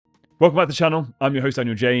Welcome back to the channel. I'm your host,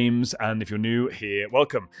 Daniel James, and if you're new here,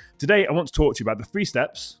 welcome. Today, I want to talk to you about the 3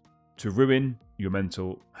 steps to ruin your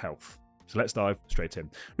mental health. So let's dive straight in.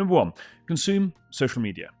 Number 1, consume social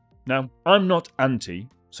media. Now, I'm not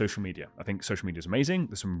anti-social media. I think social media is amazing.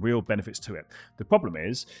 There's some real benefits to it. The problem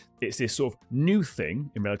is, it's this sort of new thing,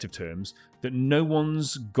 in relative terms, that no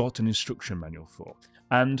one's got an instruction manual for.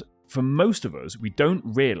 And for most of us, we don't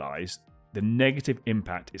realise the negative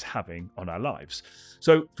impact it's having on our lives.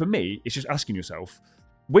 So for me, it's just asking yourself,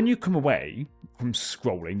 when you come away from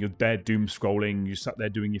scrolling, you're there doom scrolling, you sat there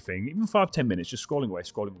doing your thing, even 5-10 minutes, just scrolling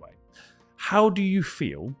away, how do you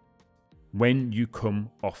feel when you come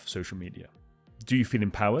off social media? Do you feel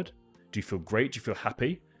empowered? Do you feel great? Do you feel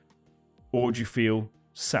happy? Or do you feel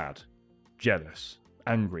sad, jealous,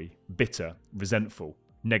 angry, bitter, resentful,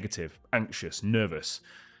 negative, anxious, nervous?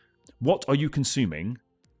 What are you consuming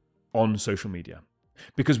on social media?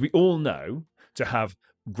 Because we all know to have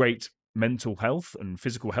great mental health and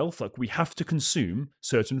physical health, like we have to consume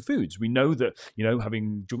certain foods. We know that,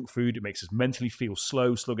 having junk food, it makes us mentally feel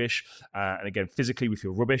slow, sluggish, and again, physically we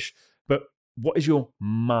feel rubbish. But what is your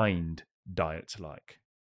mind diet like?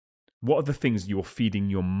 What are the things you're feeding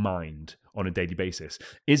your mind on a daily basis?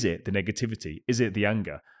 Is it the negativity? Is it the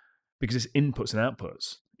anger? Because it's inputs and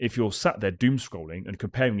outputs. If you're sat there doom scrolling and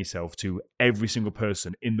comparing yourself to every single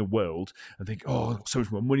person in the world and think, oh, so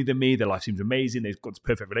much more money than me, their life seems amazing, they've got this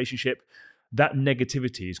perfect relationship, that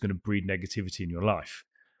negativity is going to breed negativity in your life.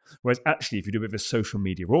 Whereas actually, if you do a bit of a social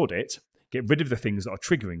media audit, get rid of the things that are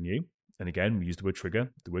triggering you. And again, we use the word trigger.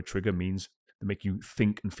 The word trigger means to make you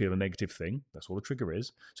think and feel a negative thing. That's all a trigger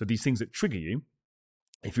is. So these things that trigger you,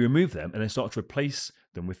 if you remove them and then start to replace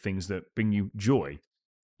them with things that bring you joy,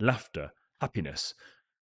 laughter, happiness,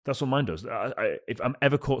 that's what mine does. If I'm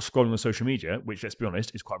ever caught scrolling on social media, which, let's be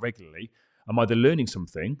honest, is quite regularly, I'm either learning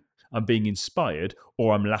something, I'm being inspired,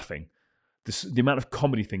 or I'm laughing. The amount of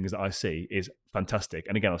comedy things that I see is fantastic.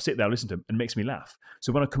 And again, I'll sit there, listen to them, and it makes me laugh.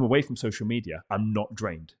 So when I come away from social media, I'm not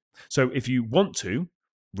drained. So if you want to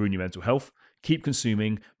ruin your mental health, keep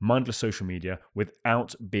consuming mindless social media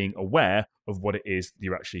without being aware of what it is that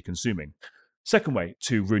you're actually consuming. Second way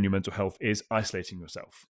to ruin your mental health is isolating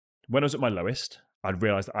yourself. When I was at my lowest, I'd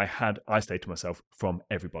realized that I had isolated myself from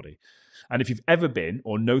everybody. And if you've ever been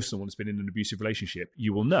or know someone that's been in an abusive relationship,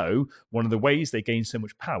 you will know one of the ways they gain so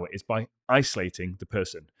much power is by isolating the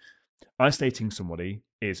person. Isolating somebody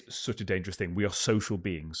is such a dangerous thing. We are social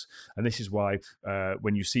beings. And this is why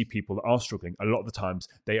when you see people that are struggling, a lot of the times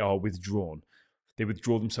they are withdrawn. They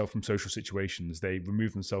withdraw themselves from social situations. They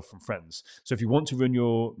remove themselves from friends. So if you want to ruin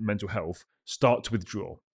your mental health, start to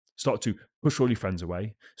withdraw. Start to push all your friends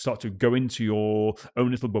away. Start to go into your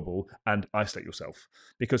own little bubble and isolate yourself.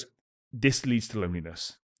 Because this leads to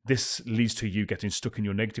loneliness. This leads to you getting stuck in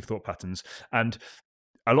your negative thought patterns. And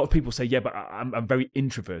a lot of people say, yeah, but I'm very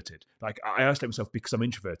introverted. Like, I isolate myself because I'm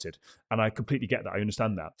introverted. And I completely get that. I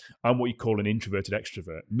understand that. I'm what you call an introverted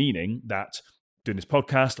extrovert, meaning that doing this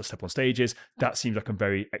podcast, I step on stages, that seems like I'm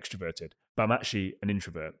very extroverted. But I'm actually an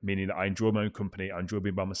introvert, meaning that I enjoy my own company. I enjoy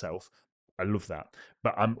being by myself. I love that.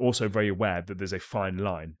 But I'm also very aware that there's a fine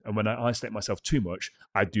line. And when I isolate myself too much,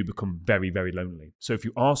 I do become very, very lonely. So if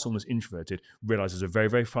you are someone that's introverted, realize there's a very,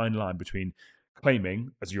 very fine line between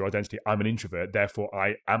claiming as your identity, I'm an introvert, therefore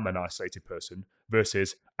I am an isolated person,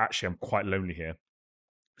 versus actually I'm quite lonely here.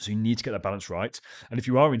 So you need to get that balance right. And if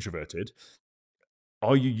you are introverted,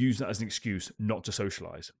 are you using that as an excuse not to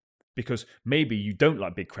socialize? Because maybe you don't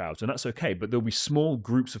like big crowds, and that's okay, but there'll be small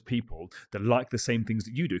groups of people that like the same things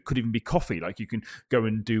that you do. It could even be coffee. Like, you can go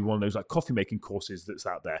and do one of those like coffee making courses that's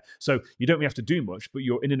out there. So you don't really have to do much, but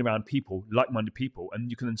you're in and around people, like-minded people, and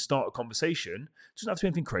you can then start a conversation. It doesn't have to be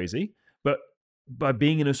anything crazy, but by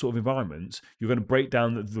being in a sort of environment, you're going to break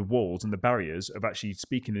down the walls and the barriers of actually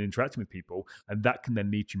speaking and interacting with people, and that can then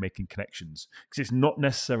lead to making connections. Because it's not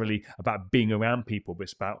necessarily about being around people, but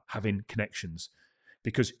it's about having connections.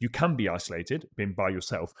 Because you can be isolated, being by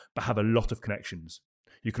yourself, but have a lot of connections.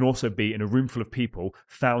 You can also be in a room full of people,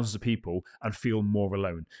 thousands of people, and feel more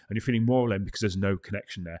alone. And you're feeling more alone because there's no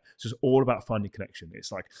connection there. So it's all about finding connection.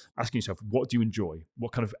 It's like asking yourself, what do you enjoy?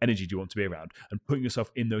 What kind of energy do you want to be around? And putting yourself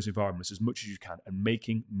in those environments as much as you can and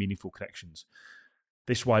making meaningful connections.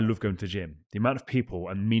 This is why I love going to the gym. The amount of people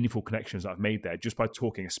and meaningful connections that I've made there just by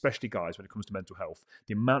talking, especially guys when it comes to mental health,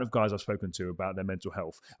 the amount of guys I've spoken to about their mental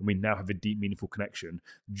health, and we now have a deep, meaningful connection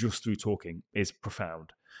just through talking, is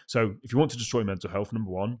profound. So if you want to destroy mental health, number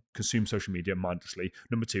 1, consume social media mindlessly.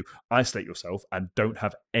 Number 2, isolate yourself and don't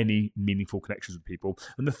have any meaningful connections with people.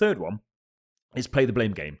 And the third one is play the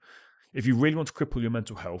blame game. If you really want to cripple your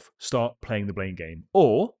mental health, start playing the blame game,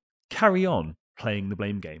 or carry on playing the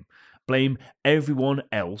blame game. Blame everyone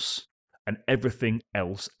else and everything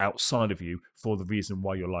else outside of you for the reason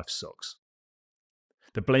why your life sucks.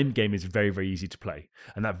 The blame game is very, very easy to play.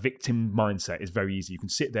 And that victim mindset is very easy. You can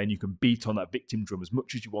sit there and you can beat on that victim drum as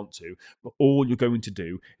much as you want to, but all you're going to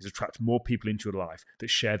do is attract more people into your life that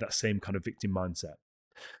share that same kind of victim mindset.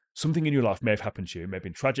 Something in your life may have happened to you. It may have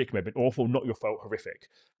been tragic, it may have been awful, not your fault, horrific.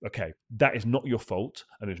 Okay, that is not your fault,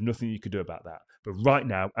 and there's nothing you can do about that. But right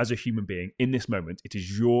now, as a human being, in this moment, it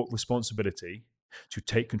is your responsibility to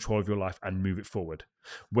take control of your life and move it forward.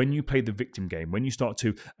 When you play the victim game, when you start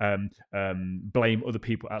to blame other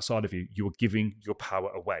people outside of you, you're giving your power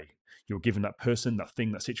away. You're giving that person, that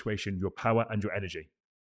thing, that situation, your power and your energy.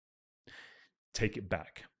 Take it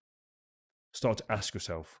back. Start to ask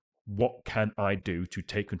yourself, what can I do to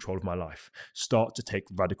take control of my life? Start to take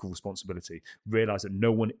radical responsibility. Realize that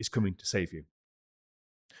no one is coming to save you.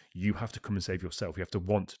 You have to come and save yourself. You have to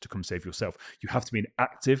want to come save yourself. You have to be an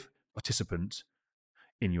active participant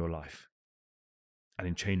in your life and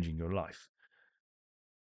in changing your life.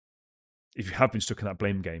 If you have been stuck in that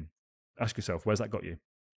blame game, ask yourself, where's that got you?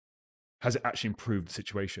 Has it actually improved the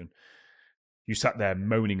situation? You sat there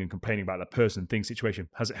moaning and complaining about that person, thing, situation.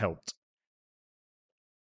 Has it helped?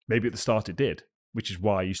 Maybe at the start it did, which is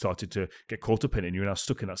why you started to get caught up in it and you're now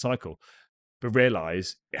stuck in that cycle. But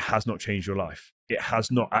realize it has not changed your life. It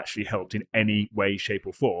has not actually helped in any way, shape,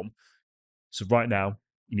 or form. So right now,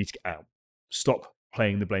 you need to get out. Stop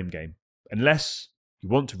playing the blame game. Unless you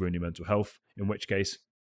want to ruin your mental health, in which case,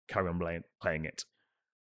 carry on playing it.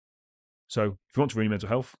 So if you want to ruin your mental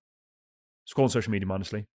health, scroll on social media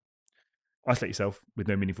mindlessly, isolate yourself with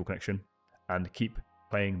no meaningful connection, and keep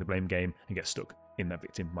playing the blame game and get stuck in that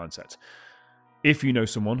victim mindset. If you know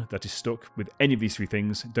someone that is stuck with any of these three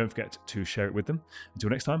things, don't forget to share it with them. Until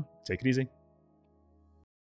next time, take it easy.